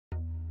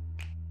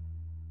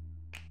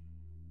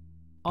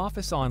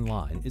Office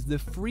Online is the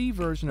free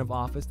version of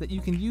Office that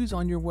you can use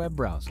on your web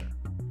browser.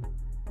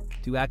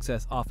 To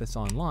access Office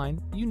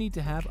Online, you need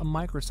to have a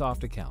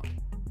Microsoft account.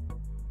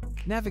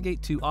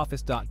 Navigate to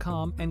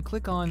office.com and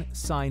click on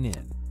Sign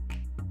In.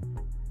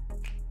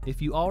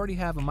 If you already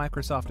have a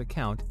Microsoft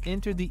account,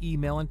 enter the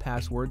email and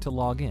password to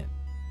log in.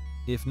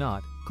 If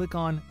not, click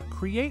on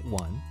Create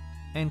One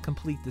and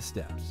complete the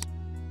steps.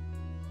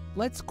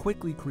 Let's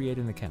quickly create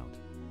an account.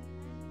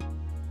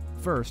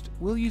 First,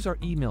 we'll use our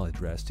email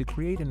address to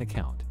create an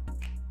account.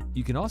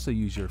 You can also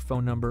use your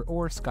phone number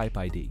or Skype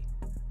ID.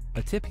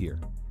 A tip here,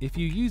 if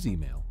you use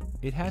email,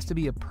 it has to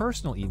be a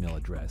personal email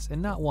address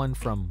and not one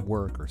from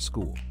work or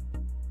school.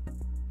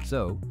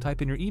 So,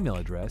 type in your email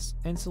address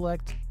and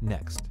select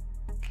Next.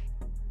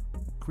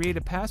 Create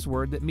a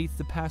password that meets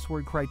the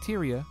password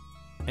criteria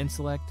and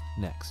select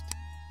Next.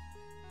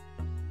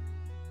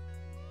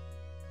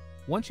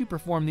 Once you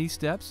perform these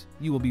steps,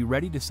 you will be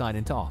ready to sign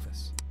into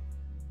Office.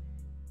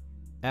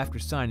 After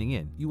signing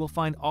in, you will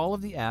find all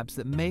of the apps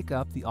that make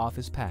up the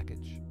Office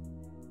package.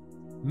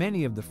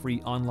 Many of the free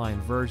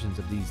online versions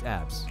of these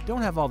apps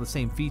don't have all the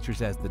same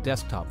features as the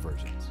desktop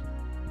versions,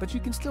 but you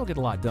can still get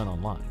a lot done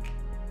online.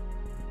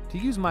 To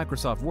use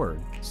Microsoft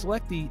Word,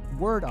 select the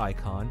Word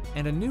icon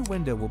and a new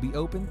window will be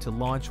opened to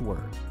launch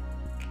Word.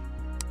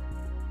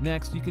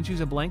 Next, you can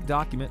choose a blank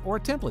document or a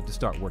template to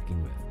start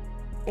working with,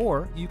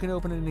 or you can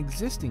open an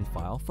existing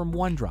file from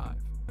OneDrive.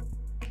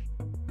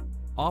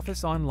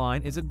 Office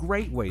Online is a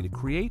great way to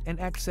create and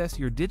access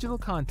your digital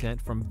content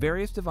from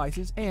various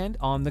devices and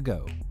on the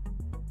go.